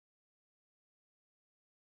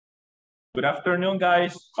Good afternoon,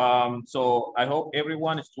 guys. So I hope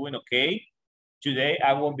everyone is doing okay. Today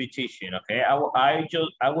I won't be teaching, okay? I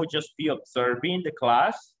will just be observing the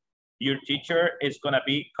class. Your teacher is gonna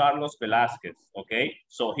be Carlos Velasquez, okay?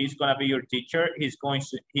 So he's gonna be your teacher. He's going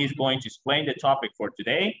to explain the topic for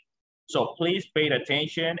today. So please pay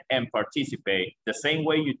attention and participate the same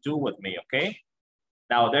way you do with me, okay?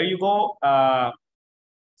 Now there you go,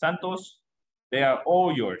 Santos. They are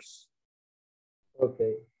all yours.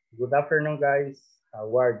 Okay. Good afternoon, guys.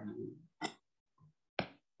 How are you?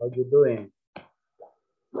 How you doing?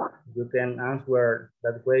 You can answer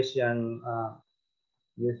that question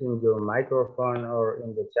using your microphone or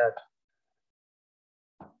in the chat.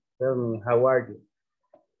 Tell me, how are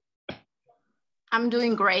you? I'm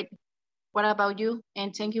doing great. What about you?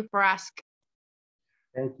 And thank you for asking.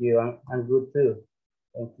 Thank you. I'm good too.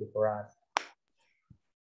 Thank you for asking.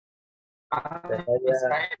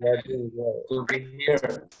 You're doing well. To be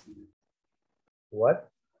here. What?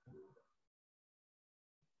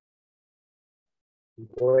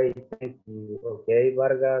 Great, thank you. Okay,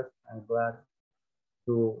 Vargas, I'm glad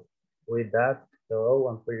to read that. So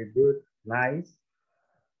I'm pretty good. Nice.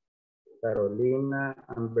 Carolina,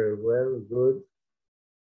 I'm very well, good.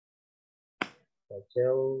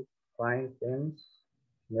 Rachel, fine, thanks.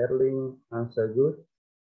 Merlin, answer good.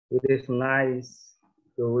 It is nice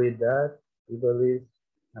to read that. Ibelis,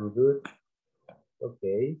 I'm good.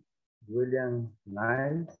 Okay. William,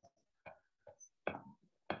 nice.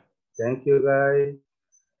 Thank you, guys.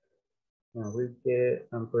 Enrique,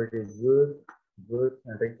 I'm pretty good. Good,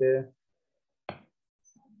 Enrique.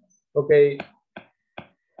 Okay,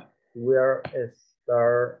 we are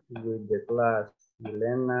start with the class.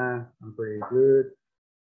 Elena, I'm pretty good.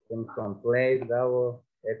 Can complete, Gabo,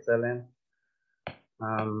 excellent.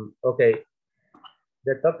 Okay,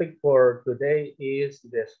 the topic for today is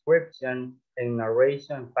description and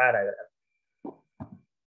narration paragraph.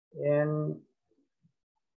 And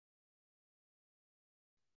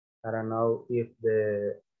I don't know if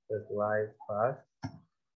the slide passed.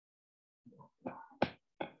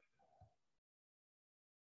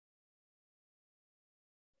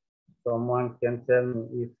 Someone can tell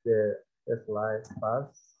me if the slide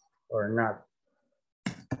passed or not.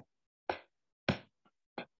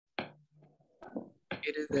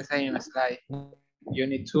 It is the same slide.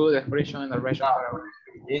 Unit 2, description and narration.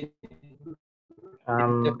 I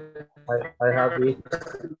have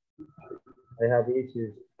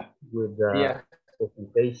issues with the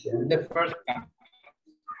presentation. The first one.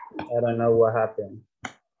 I don't know what happened.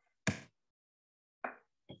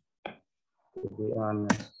 To be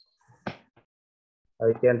honest,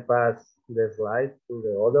 I can pass the slide to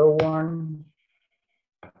the other one.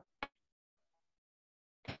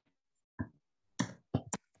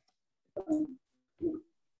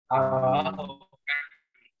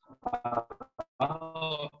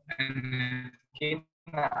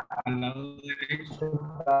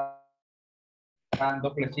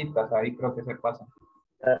 Dos flechitas, ahí creo que se pasan.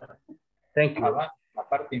 Thank you. La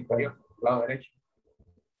parte inferior, lado derecho.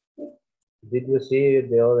 Did you see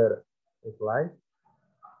the other slide?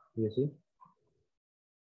 You see?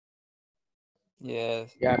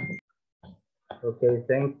 Yes. Yeah. Okay,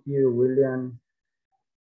 thank you, William.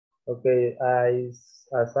 Okay, as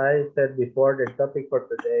I said before, the topic for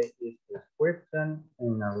today is description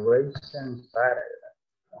and narration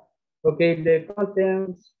paragraph. Okay, the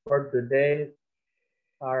contents for today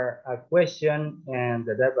are a question and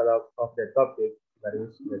the develop of the topic, that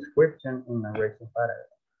is description and narration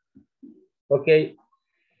paragraph. Okay,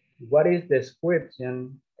 what is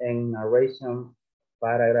description and narration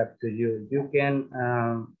paragraph to you? You can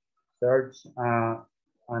search an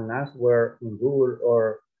answer in Google,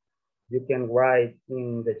 or you can write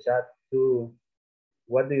in the chat too.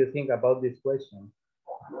 What do you think about this question?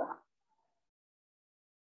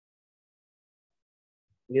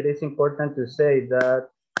 It is important to say that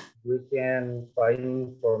we can find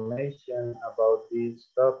information about this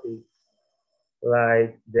topic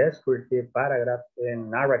like descriptive paragraph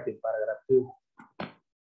and narrative paragraph too.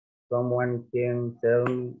 Someone can tell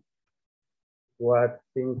me what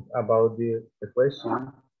think about the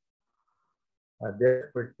question. A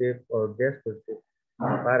descriptive or descriptive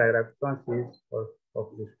paragraph consists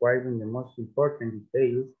of describing the most important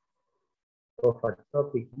details of a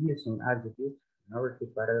topic using adjectives. Narrative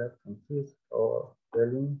paragraph consists of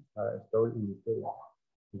telling a story in detail.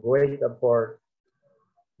 Great report,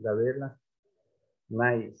 Gabriela.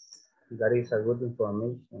 Nice. That is a good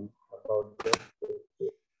information about the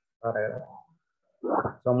paragraph.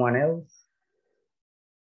 Someone else?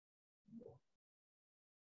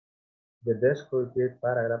 The descriptive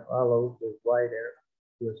paragraph allows the writer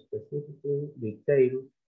to specifically detail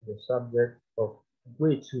the subject of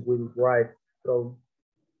which we write through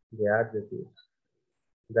the adjectives.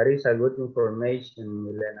 That is a good information,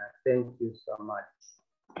 Milena. Thank you so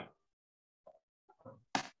much.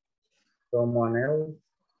 Someone else?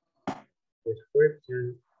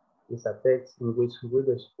 Description is a text in which we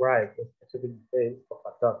describe a specific detail of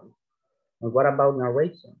a topic. And what about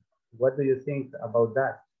narration? What do you think about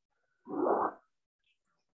that?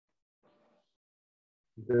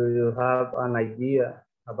 Do you have an idea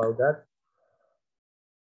about that?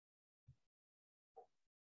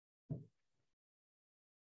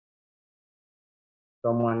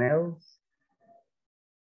 Someone else?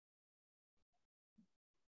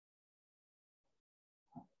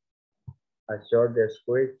 A short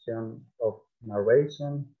description of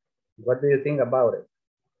narration. What do you think about it?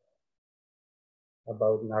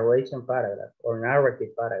 About narration paragraph or narrative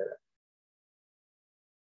paragraph?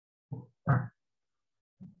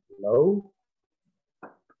 No?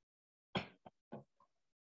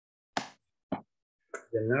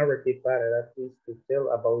 The narrative paragraph is to tell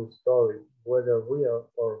about a story, whether real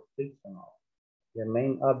or fictional. The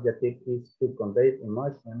main objective is to convey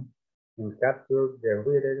emotion and capture the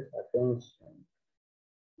reader's attention.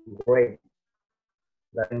 Great.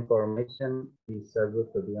 That information is so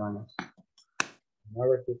good, to be honest.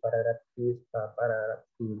 Narrative paragraph is a paragraph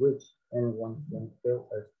in which anyone can tell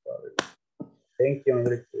a story. Thank you,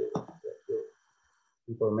 Enrique, for your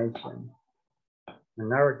information. A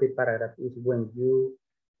narrative paragraph is when you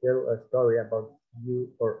tell a story about you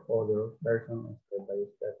or other person step by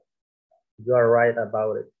step. You are right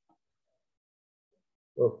about it.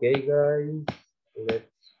 Okay, guys,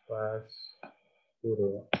 let's pass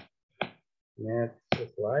to the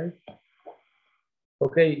next slide.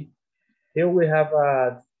 Okay, here we have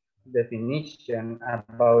a definition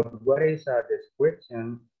about what is a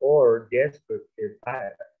description or descriptive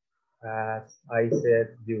paragraph. As I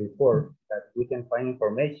said before, that we can find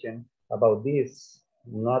information about this,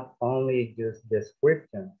 not only just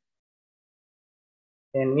description.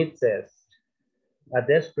 And it says, a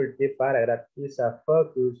descriptive paragraph is a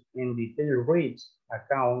focused and detail-rich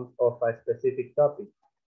account of a specific topic.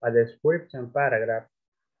 A description paragraph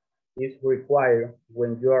is required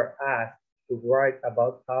when you are asked to write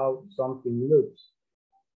about how something looks,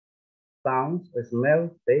 sounds,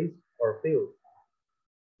 smells, tastes, or feels.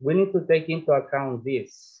 We need to take into account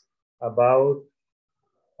this about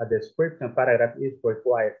a description paragraph is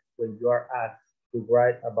required when you are asked to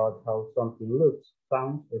write about how something looks,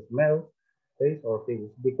 sounds, smells, tastes, or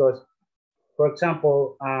feels. Because, for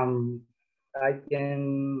example, I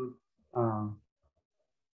can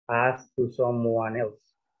ask to someone else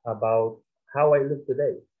about how I look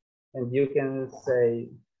today. And you can say,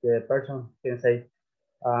 the person can say,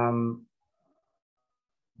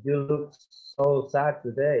 you look so sad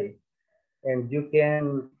today. And you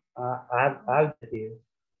can add adjectives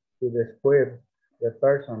to describe the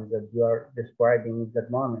person that you are describing at that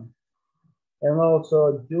moment. And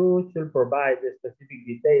also, you should provide the specific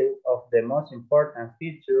details of the most important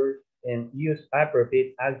features and use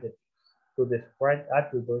appropriate adjectives to describe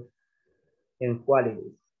attributes and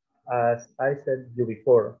qualities. As I said you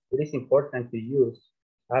before, it is important to use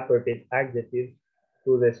appropriate adjectives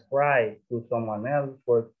to describe to someone else,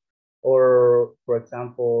 or for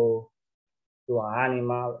example, to an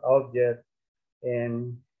animal, object,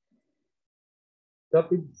 and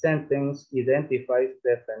topic sentence identifies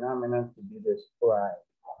the phenomenon to be described.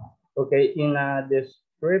 Okay, in a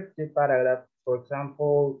descriptive paragraph, for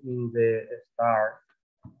example, in the start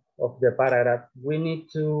of the paragraph, we need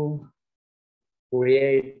to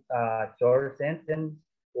create a short sentence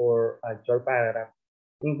or a short paragraph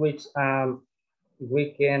in which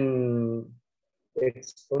we can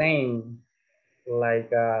explain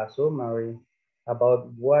like a summary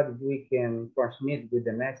about what we can transmit with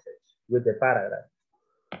the message, with the paragraph.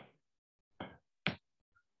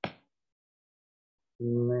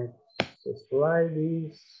 Next slide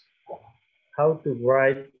is how to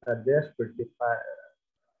write a descriptive paragraph.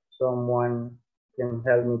 Someone can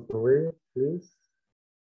help me to read, please?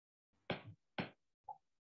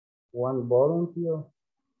 One volunteer.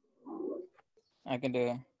 I can do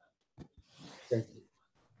it. Thank you.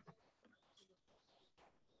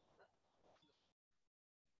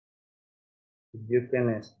 You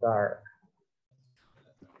can start.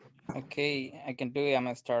 Okay, I can do it. I'm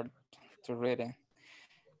gonna start to read it.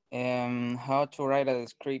 How to write a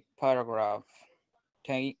script paragraph.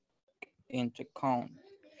 Take into account.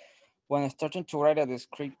 When starting to write a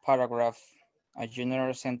script paragraph, a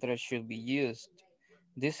general sentence should be used.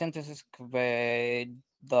 These sentences convey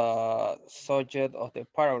the subject of the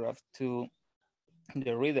paragraph to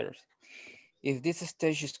the readers. If this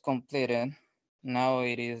stage is completed, Now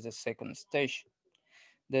it is the second stage.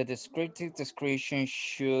 The descriptive description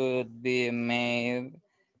should be made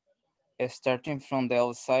starting from the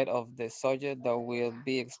outside of the subject that will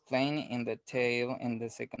be explained in detail in the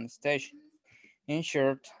second stage. In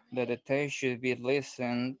short, the detail should be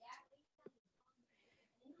listened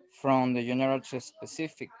from the general to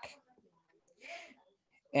specific.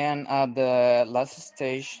 And at the last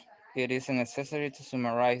stage, it is necessary to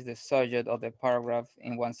summarize the subject of the paragraph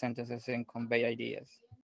in one sentence and convey ideas.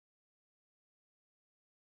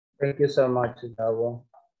 Thank you so much, Gabo.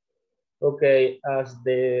 Okay, as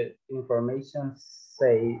the information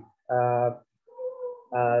say,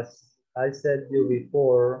 as I said you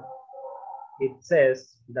before, it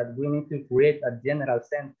says that we need to create a general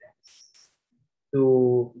sentence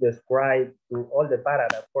to describe to all the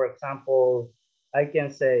paragraph. For example, I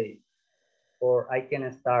can say, or I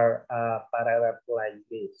can start a paragraph like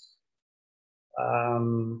this,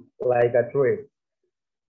 like a trip.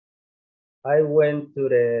 I went to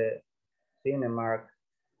the cinema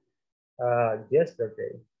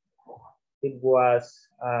yesterday. It was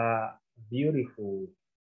a beautiful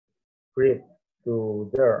trip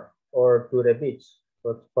to there or to the beach,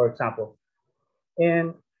 for example.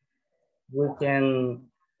 And we can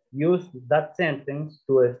use that sentence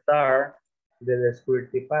to start the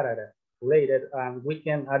descriptive paragraph. Later, we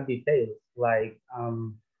can add details like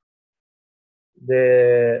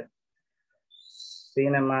the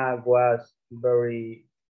cinema was very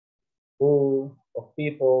full of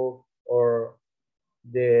people, or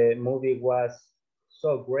the movie was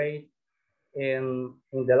so great. And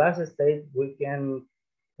in the last stage, we can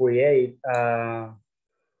create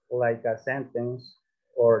like a sentence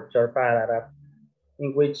or short paragraph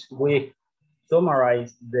in which we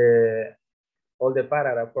summarize all the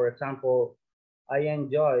paragraph. For example, I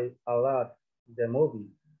enjoyed a lot the movie.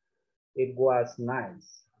 It was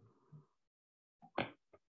nice.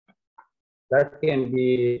 That can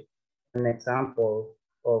be an example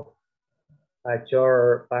of a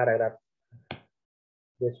short paragraph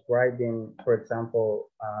describing, for example,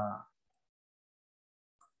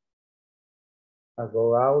 a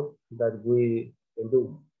go out that we can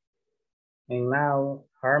do. And now,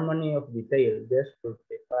 harmony of detail,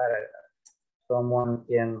 descriptive paragraph. Someone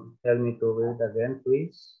can help me to read again,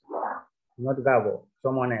 please? Not Gabo,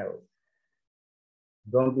 someone else.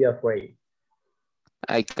 Don't be afraid.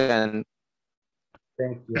 I can.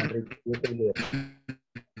 Thank you, Enrique. You can do it.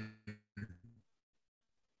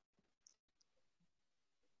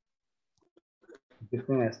 You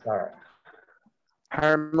can start.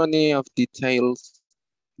 Harmony of details,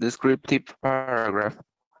 descriptive paragraph.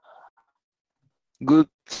 Good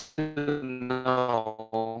to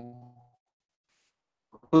know.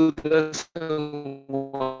 Who doesn't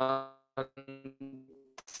want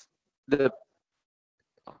the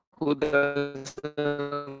who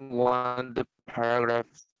doesn't want the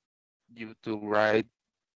paragraphs you to write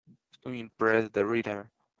to impress the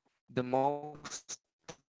reader? The most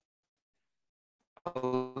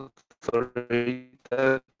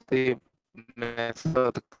authoritative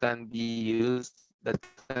method can be used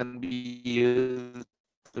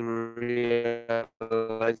to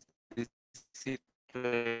realize this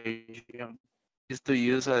situation is to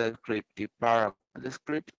use a descriptive paragraph. A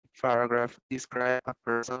descriptive paragraph describes a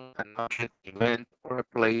person, an object, event, or a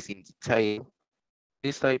place in detail.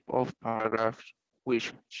 This type of paragraph,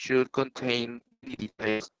 which should contain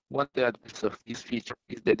details, one of the advantages of this feature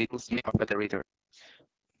is that it will see of the reader.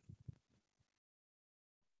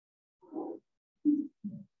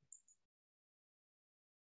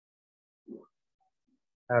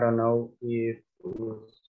 I don't know if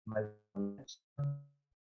it's my connection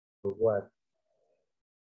or what.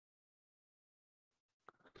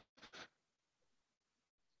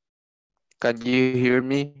 Can you hear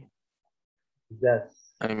me?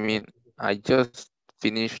 Yes. I mean, I just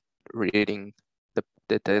finished reading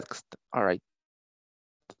the text. All right.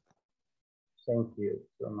 Thank you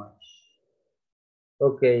so much.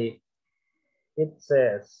 Okay, it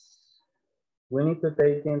says we need to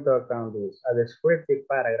take into account this. A descriptive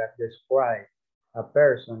paragraph describes a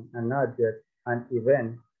person, an object, an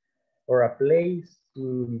event, or a place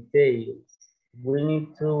in details. We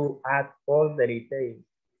need to add all the details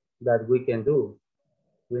that we can do.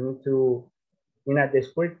 We need to, in a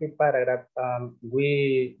descriptive paragraph,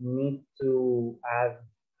 we need to add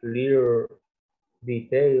clear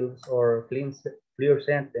details or clear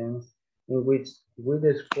sentence in which we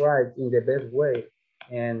describe in the best way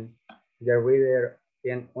and the reader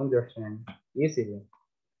can understand easily.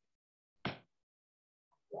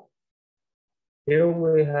 Here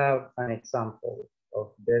we have an example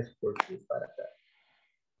of descriptive paragraph.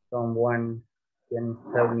 Someone can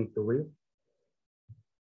help me to read?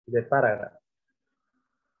 the paragraph.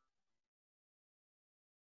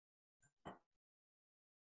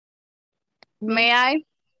 May I?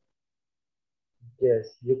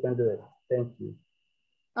 Yes, you can do it. Thank you.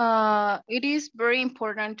 It is very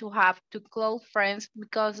important to have two close friends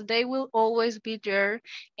because they will always be there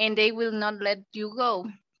and they will not let you go.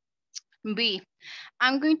 B,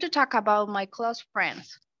 I'm going to talk about my close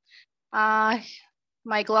friends. Uh,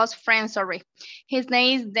 my close friend, sorry. His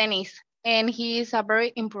name is Dennis, and he is a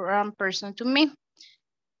very important person to me.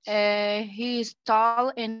 He is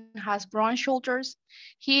tall and has broad shoulders.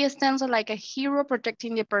 He stands like a hero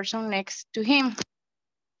protecting the person next to him.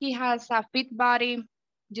 He has a fit body,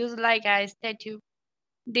 just like a statue.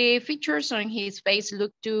 The features on his face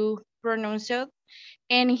look too pronounced,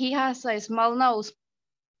 and he has a small nose.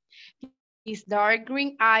 His dark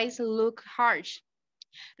green eyes look harsh,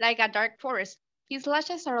 like a dark forest. His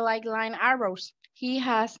lashes are like line arrows. He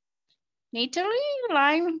has naturally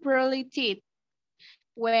line pearly teeth.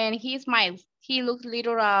 When he smiles, he looks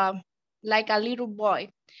like a little boy.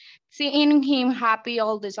 Seeing him happy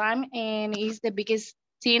all the time and is the biggest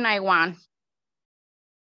thing I want.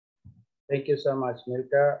 Thank you so much,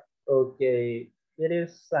 Milka. Okay, it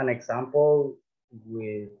is an example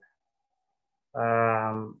with,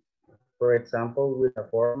 um, for example, with a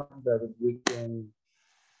format that we can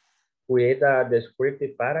create a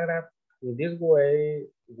descriptive paragraph. In this way,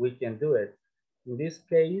 we can do it. In this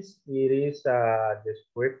case, it is a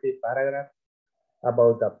descriptive paragraph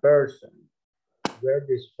about a person. We're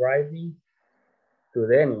describing to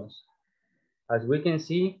Dennis. As we can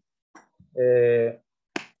see, uh,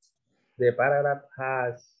 the paragraph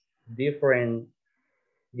has different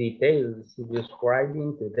details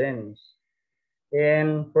describing to Dennis.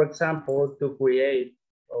 And for example, to create,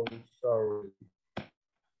 oh, sorry,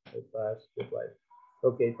 I passed the slide.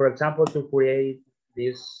 Okay, for example, to create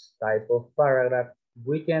this type of paragraph,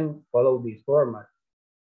 we can follow this format.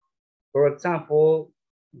 For example,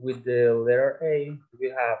 with the letter A, we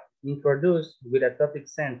have introduced with a topic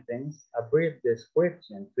sentence, a brief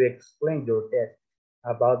description to explain your text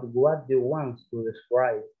about what you want to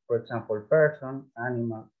describe, for example, person,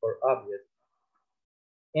 animal, or object.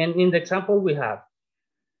 And in the example we have,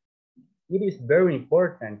 it is very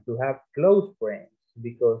important to have close friends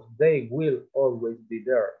because they will always be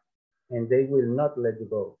there and they will not let you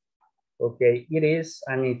go. Okay, it is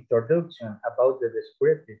an introduction about the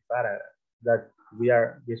descriptive paragraph that we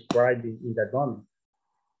are describing in the domain.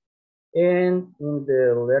 And in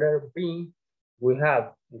the letter B, we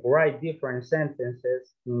have write different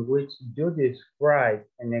sentences in which you describe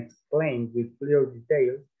and explain with clear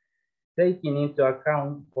details, taking into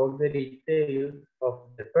account all the details of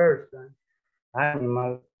the person,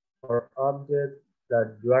 animal, or object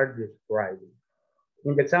that you are describing.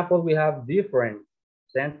 In the example, we have different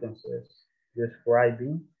sentences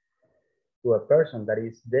describing to a person that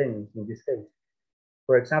is Dennis in this case.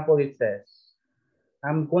 For example, it says,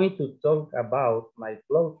 I'm going to talk about my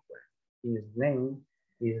close friend. His name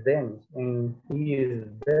is Dennis, and he is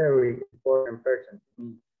very important person to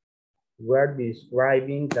me. We're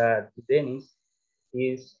describing that Dennis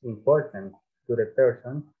is important to the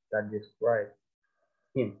person that describes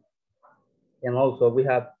him. And also we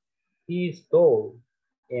have, he is tall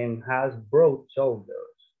and has broad shoulders.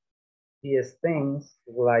 He stands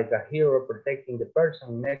like a hero protecting the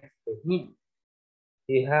person next to him.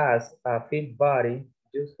 He has a fit body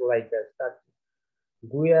just like a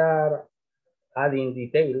statue. We are adding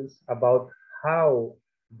details about how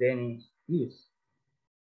Dennis is,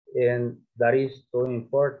 and that is so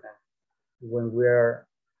important when we are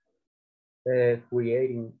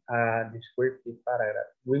creating a descriptive paragraph.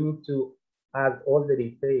 We need to add all the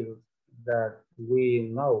details that we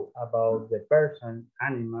know about the person,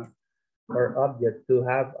 animal, or object to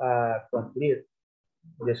have a complete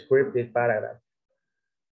descriptive paragraph.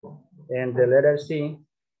 And the letter C,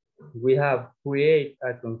 we have create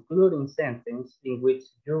a concluding sentence in which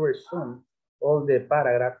you resume all the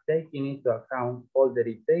paragraph taking into account all the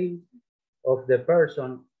details of the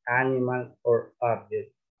person, animal, or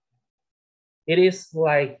object. It is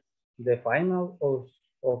like the final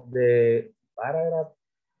of the paragraph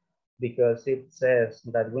because it says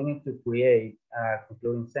that we need to create a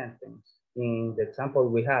concluding sentence. In the example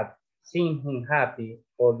we have, seeing him happy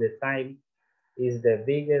all the time is the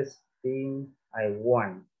biggest thing I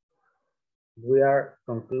want. We are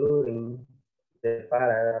concluding the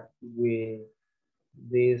paragraph with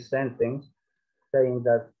this sentence saying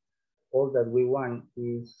that all that we want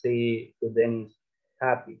is see Dennis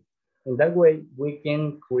happy. In that way, we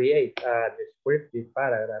can create a descriptive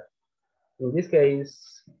paragraph. In this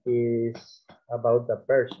case, is about the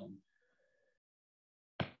person.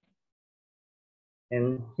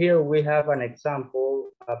 And here we have an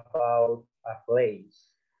example about a place.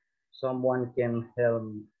 Someone can help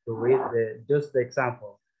me to read just the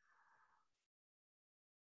example.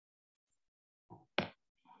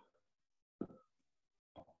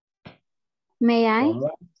 May I?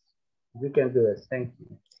 Someone, you can do it. Thank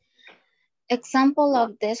you. Example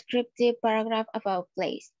of descriptive paragraph about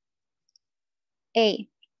place. A.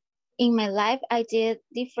 In my life, I did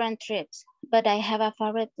different trips, but I have a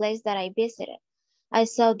favorite place that I visited. I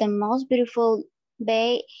saw the most beautiful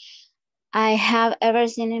bay I have ever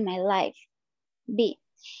seen in my life. B.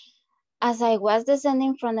 As I was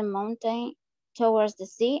descending from the mountain towards the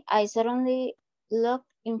sea, I suddenly looked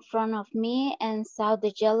in front of me and saw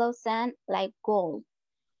the yellow sand like gold.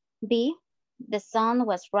 B. The sun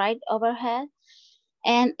was right overhead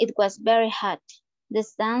and it was very hot. The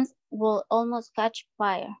sand would almost catch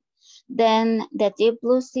fire. Then the deep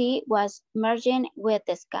blue sea was merging with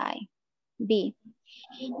the sky. B.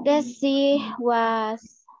 The sea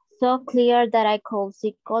was so clear that I could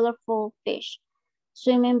see colorful fish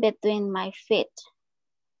swimming between my feet.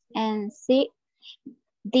 And C.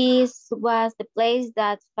 This was the place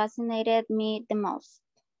that fascinated me the most.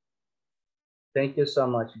 Thank you so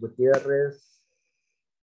much, Gutierrez.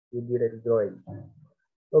 You did it great.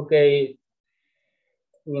 Okay,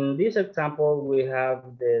 in this example, we have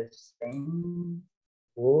the same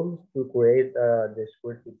rules to create a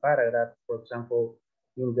descriptive paragraph. For example,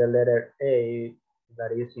 in the letter A,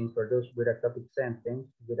 that is introduced with a topic sentence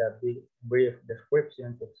with a big, brief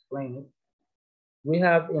description to explain it. We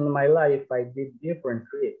have in my life, I did different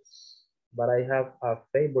trips, but I have a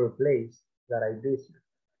favorite place that I visit.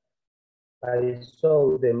 I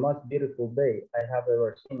saw the most beautiful bay I have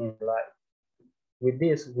ever seen in life. With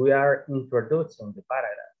this, we are introducing the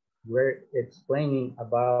paragraph. We're explaining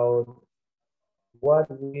about what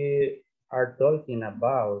we are talking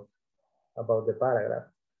about the paragraph.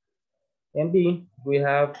 And B, we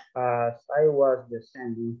have as I was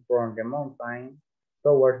descending from the mountain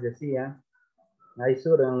towards the sea, I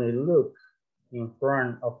suddenly looked in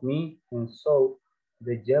front of me and saw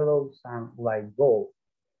the yellow sand like gold.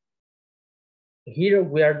 Here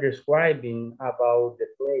we are describing about the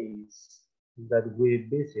place that we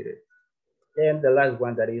visited. And the last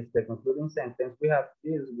one, that is the concluding sentence, we have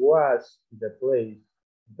this was the place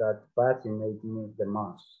that fascinated me the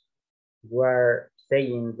most. We're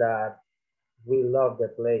saying that we love the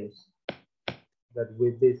place that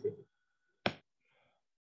we visited.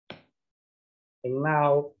 And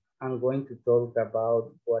now I'm going to talk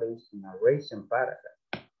about what is narration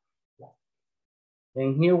paragraph.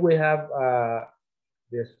 And here we have a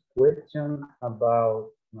description about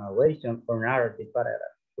narration or narrative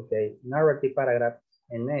paragraph. Okay, narrative paragraph,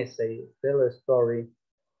 an essay, tell a story.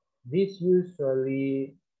 This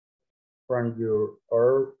usually from your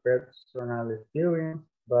or personal experience,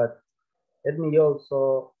 but it may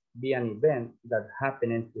also be an event that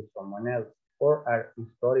happened to someone else or an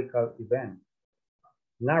historical event.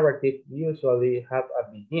 Narrative usually have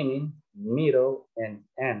a beginning, middle, and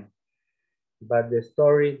end, but the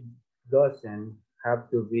story doesn't have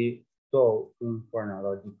to be told in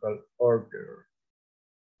chronological order.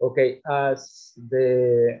 Okay, as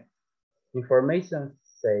the information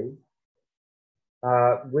say,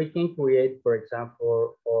 we can create, for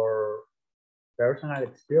example, our personal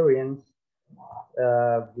experience.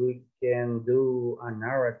 We can do a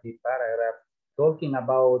narrative paragraph talking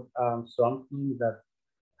about something that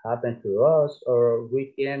happened to us, or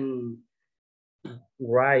we can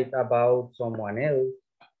write about someone else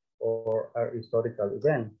or a historical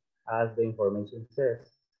event, as the information says.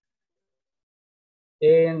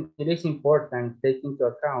 And it is important to take into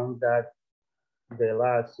account that the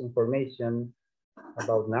last information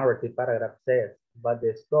about narrative paragraph says, but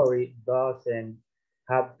the story doesn't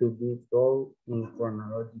have to be told in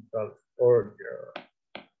chronological order.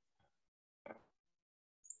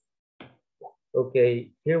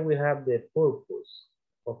 Okay, here we have the purpose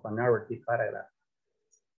of a narrative paragraph.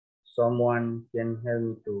 Someone can help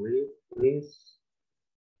me to read, please?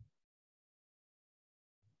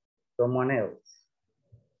 Someone else.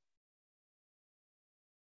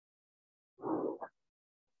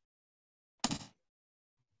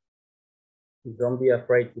 Don't be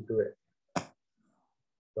afraid to do it.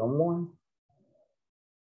 Someone?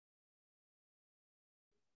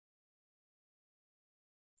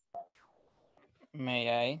 May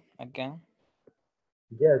I again?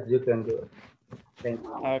 Yes, you can do it. Thank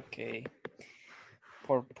you. Okay.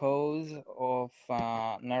 Purpose of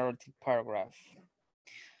narrative paragraph.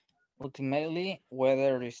 Ultimately,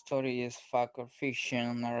 whether the story is fact or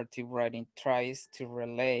fiction, narrative writing tries to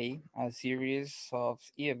relay a series of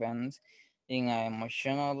events in an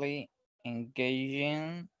emotionally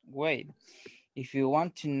engaging way. If you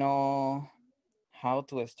want to know how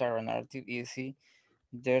to start a narrative easy,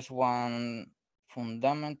 there's one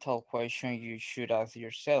fundamental question you should ask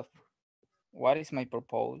yourself. What is my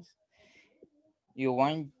purpose? You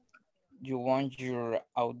want you want your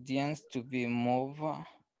audience to be moved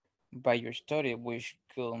by your story, which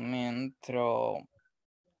could mean through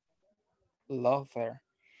laughter,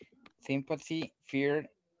 sympathy, fear,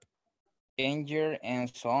 anger,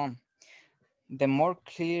 and so on. The more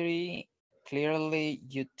clearly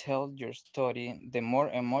you tell your story, the more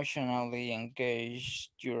emotionally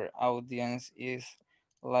engaged your audience is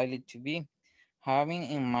likely to be.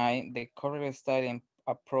 Having in mind the correct styling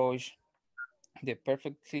approach, they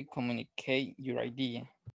perfectly communicate your idea.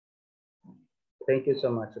 Thank you so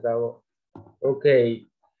much, Gabo. Okay,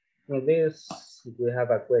 in this, we have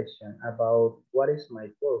a question about what is my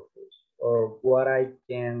purpose or what I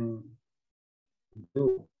can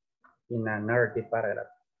do in a narrative paragraph.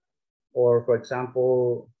 Or, for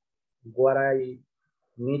example, what I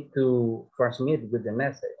need to transmit with the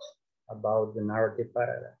message about the narrative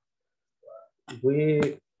paragraph.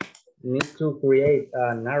 We need to create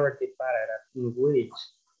a narrative paragraph in which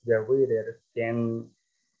the reader can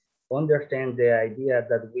understand the idea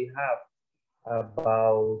that we have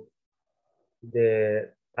about the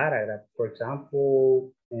paragraph. For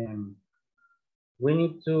example, we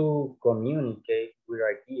need to communicate with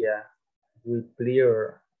idea with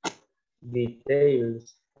clear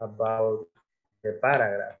details about the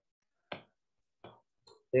paragraph.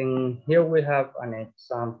 And here we have an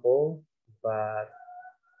example, but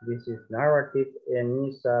this is narrative and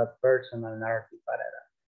it's a personal narrative paragraph.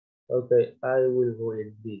 Okay, I will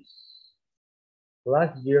read this.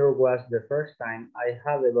 Last year was the first time I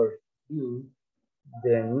had ever been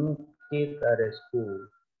the new kid at school.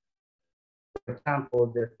 For example,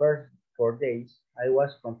 the first 4 days, I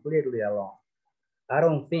was completely alone. I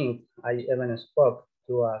don't think I even spoke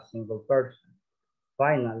to a single person.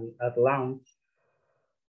 Finally, at lunch,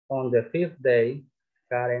 on the fifth day,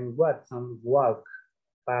 Karen Watson walked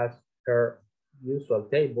past her usual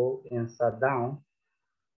table and sat down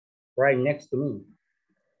right next to me.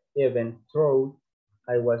 Even though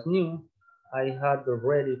I was new, I had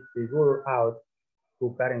already figured out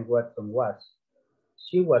who Karen Watson was.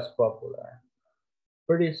 She was popular.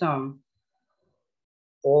 Pretty soon,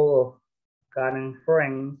 all of Karen's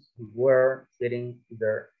friends were sitting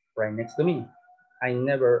there right next to me. I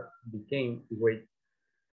never became great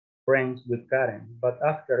friends with Karen, but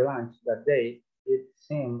after lunch that day, it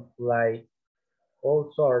seemed like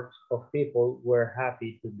all sorts of people were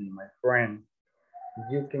happy to be my friend.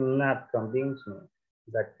 You cannot convince me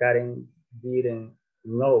that Karen didn't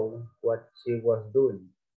know what she was doing.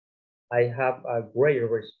 I have a great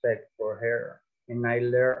respect for her, and I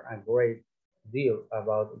learned a great deal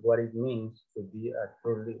about what it means to be a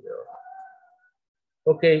true leader.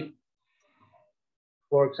 Okay,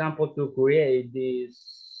 for example, to create this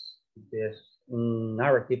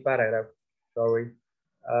narrative paragraph, sorry,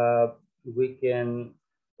 we can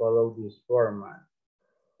follow this format.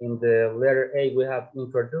 In the letter A, we have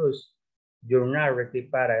introduced your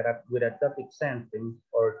narrative paragraph with a topic sentence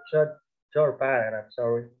or short paragraph,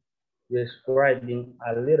 sorry, describing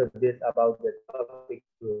a little bit about the topic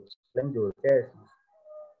to explain your thesis.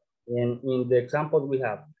 And in the example we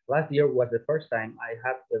have, last year was the first time I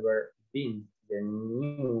have ever been the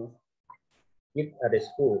new kid at the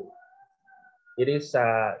school. It is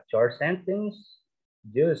a short sentence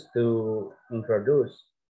just to introduce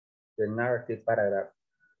the narrative paragraph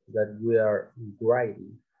that we are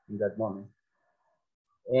writing in that moment.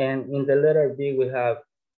 And in the letter B, we have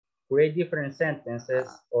create different sentences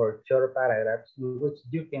or short paragraphs in which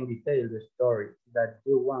you can detail the story that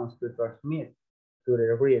you want to transmit to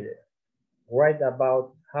the reader. Write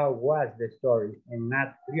about how was the story and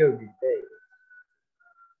not clear details.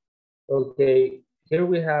 Okay, here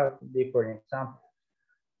we have different examples.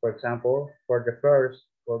 For example, for the first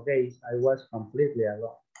 4 days, I was completely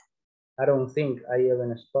alone. I don't think I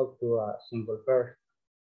even spoke to a single person.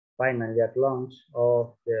 Finally, at lunch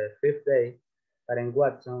of the fifth day, Karen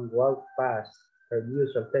Watson walked past her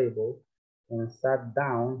usual table and sat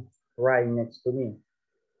down right next to me.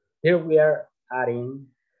 Here we are adding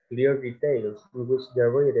clear details in which the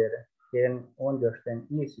reader can understand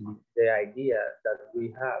easily the idea that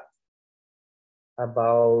we have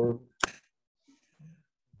about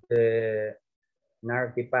the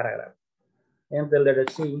narrative paragraph. And the letter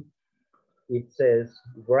C, it says,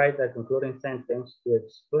 write a concluding sentence to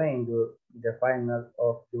explain the final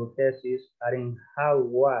of your thesis, adding how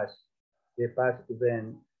was the past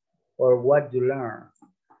event or what you learned.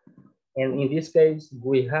 And in this case,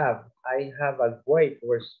 I have a great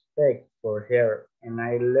respect for her, and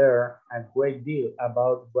I learn a great deal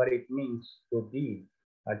about what it means to be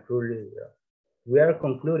a true leader. We are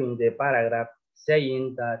concluding the paragraph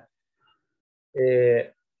saying that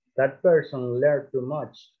that person learned too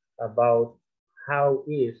much about how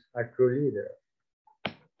is a true leader.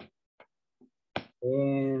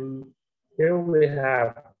 And here we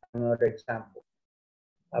have another example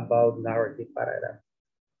about narrative paragraph.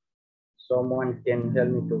 Someone can help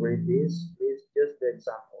me to read this? Please, just the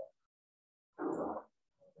example.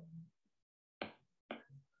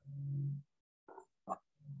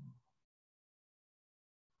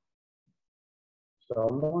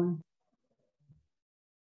 Someone?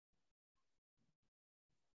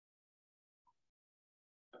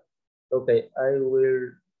 Okay, I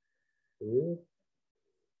will read.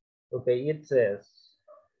 Okay, it says,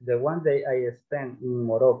 the one day I spent in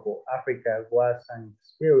Morocco, Africa, was an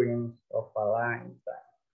experience of a lifetime.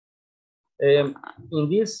 In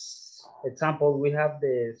this example, we have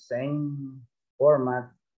the same format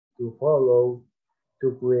to follow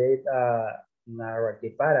to create a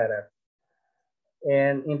narrative paragraph.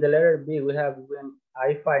 And in the letter B, we have when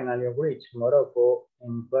I finally reached Morocco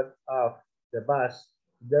and got off the bus,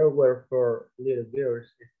 there were four little girls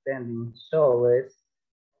standing shirtless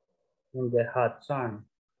in the hot sun.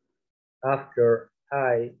 After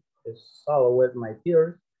I swallowed my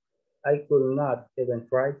tears, I could not even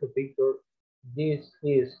try to picture this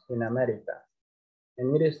is in America.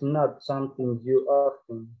 And it is not something you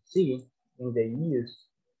often see in the US.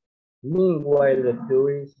 Meanwhile, the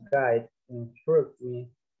tourist guide instructed me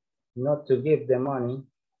not to give the money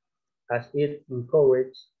as it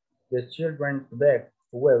encouraged the children to beg.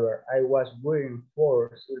 However, I was wearing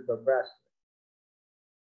four silver bracelets.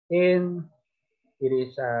 And it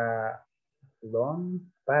is a long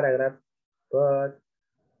paragraph, but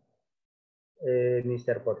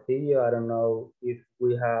Mr. Portillo, I don't know if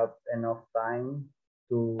we have enough time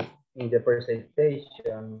to in the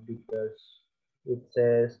presentation because it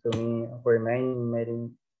says to me remaining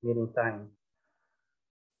meeting time.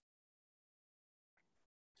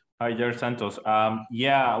 Hi there, Santos.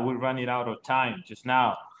 Yeah, we're running out of time just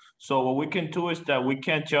now. So what we can do is that we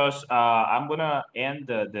can just, I'm gonna end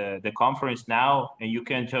the conference now and you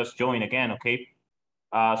can just join again, okay?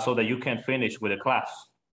 So that you can finish with the class.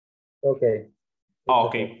 Okay. Oh,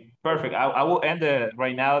 okay, perfect. I will end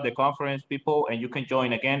right now the conference, people, and you can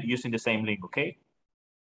join again using the same link, okay?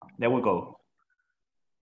 There we go.